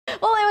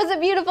was a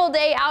beautiful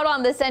day out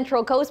on the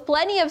Central Coast.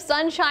 Plenty of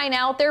sunshine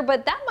out there,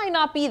 but that might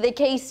not be the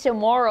case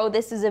tomorrow.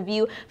 This is a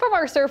view from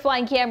our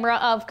Surfline camera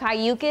of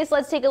Cayucos.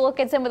 Let's take a look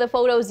at some of the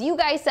photos you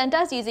guys sent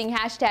us using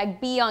hashtag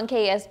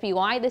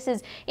 #BeOnKSPY. This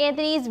is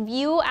Anthony's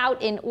view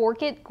out in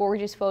Orchid.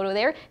 Gorgeous photo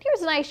there.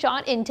 Here's a nice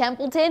shot in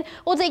Templeton.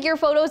 We'll take your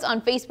photos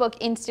on Facebook,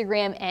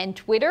 Instagram, and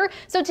Twitter.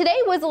 So today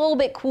was a little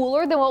bit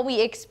cooler than what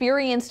we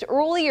experienced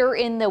earlier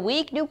in the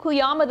week. New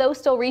Cuyama, though,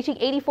 still reaching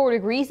 84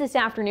 degrees this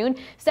afternoon.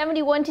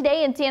 71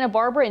 today in Santa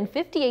Barbara and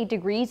 58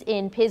 degrees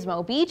in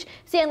Pismo Beach.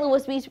 San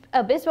Luis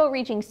Obispo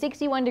reaching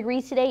 61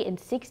 degrees today and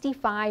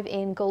 65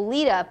 in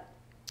Goleta.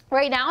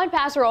 Right now in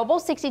Paso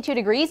Robles, 62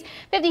 degrees,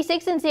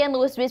 56 in San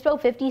Luis Obispo,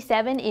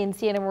 57 in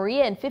Santa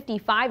Maria, and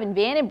 55 in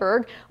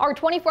Vandenberg. Our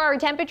 24-hour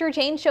temperature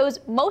change shows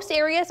most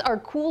areas are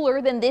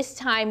cooler than this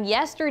time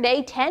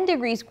yesterday. 10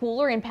 degrees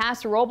cooler in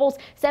Paso Robles,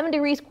 7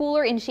 degrees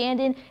cooler in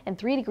Shandon, and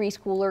 3 degrees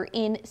cooler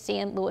in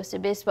San Luis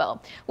Obispo.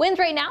 Winds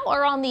right now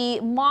are on the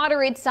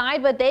moderate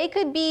side, but they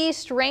could be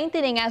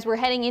strengthening as we're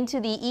heading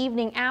into the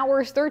evening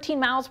hours. 13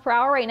 miles per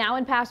hour right now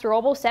in Paso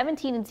Robles,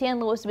 17 in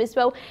San Luis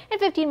Obispo, and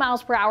 15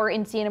 miles per hour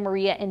in Santa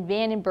Maria and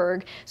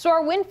Vandenberg. So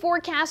our wind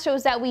forecast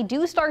shows that we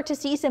do start to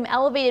see some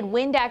elevated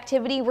wind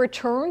activity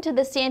return to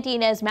the Santa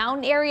Ynez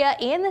Mountain area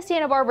and the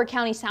Santa Barbara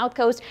County South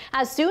Coast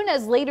as soon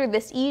as later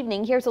this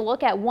evening. Here's a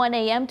look at 1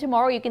 a.m.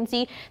 tomorrow. You can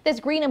see this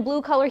green and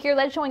blue color here.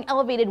 That's showing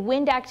elevated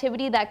wind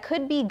activity that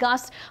could be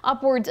gusts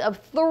upwards of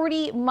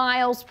 30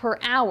 miles per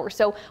hour.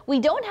 So we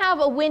don't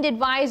have a wind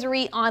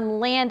advisory on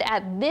land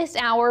at this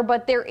hour,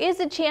 but there is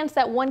a chance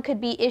that one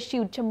could be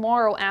issued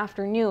tomorrow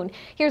afternoon.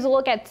 Here's a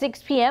look at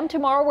 6 p.m.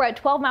 tomorrow. We're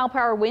at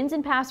 12-mile-per-hour winds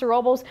in Paso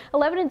Robles,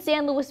 11 in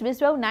San Luis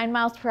Obispo, 9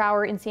 miles per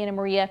hour in Santa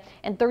Maria,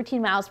 and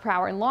 13 miles per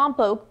hour in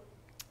Lompoc.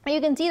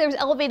 You can see there's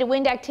elevated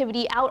wind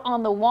activity out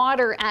on the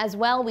water as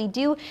well. We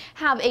do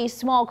have a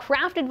small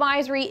craft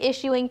advisory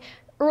issuing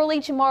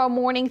early tomorrow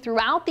morning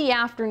throughout the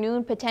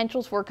afternoon.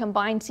 Potentials for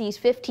combined seas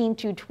 15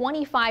 to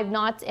 25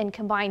 knots and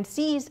combined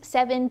seas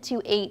 7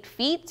 to 8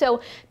 feet.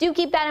 So do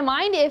keep that in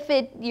mind if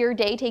your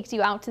day takes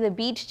you out to the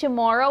beach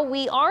tomorrow.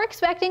 We are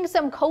expecting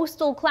some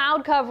coastal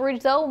cloud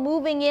coverage, though,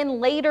 moving in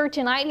later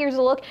tonight. Here's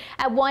a look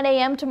at 1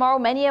 a.m. tomorrow.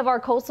 Many of our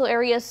coastal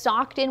areas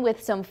socked in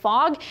with some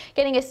fog.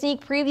 Getting a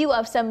sneak preview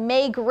of some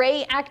May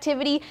gray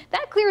activity.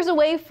 That clears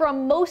away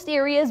from most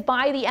areas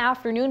by the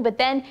afternoon, but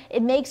then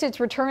it makes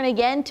its return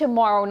again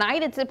tomorrow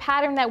night. It's a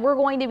pattern that we're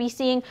going to be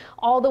seeing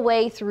all the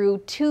way through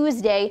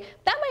Tuesday.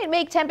 That might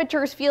make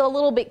temperatures feel a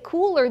little bit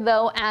cooler,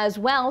 though, as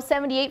well.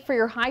 78 for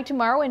your high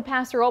tomorrow in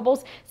Paso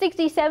Robles,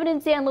 67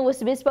 in San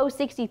Luis Obispo,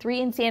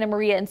 63 in Santa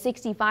Maria, and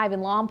 65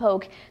 in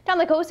Lompoc. Down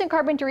the coast in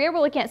Carpinteria, we're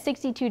looking at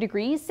 62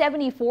 degrees,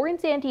 74 in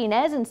Santa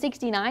Ynez, and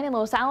 69 in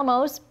Los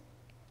Alamos.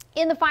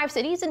 In the 5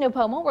 cities in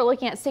Nipomo, we're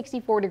looking at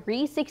 64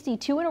 degrees,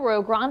 62 in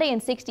Arroyo Grande,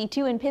 and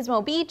 62 in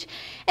Pismo Beach.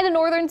 And in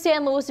northern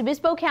San Luis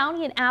Obispo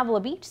County and Avila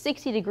Beach,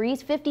 60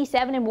 degrees,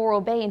 57 in Morro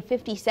Bay, and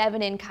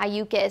 57 in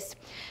Cayucos.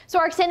 So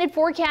our extended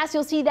forecast,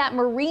 you'll see that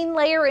marine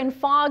layer and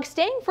fog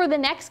staying for the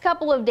next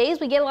couple of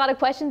days. We get a lot of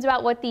questions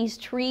about what these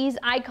trees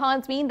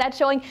icons mean. That's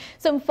showing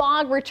some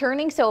fog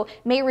returning, so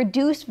may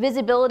reduce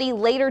visibility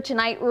later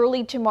tonight,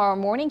 early tomorrow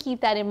morning.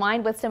 Keep that in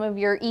mind with some of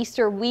your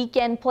Easter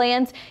weekend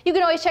plans. You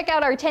can always check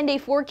out our 10-day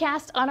forecast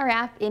on our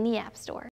app in the App Store.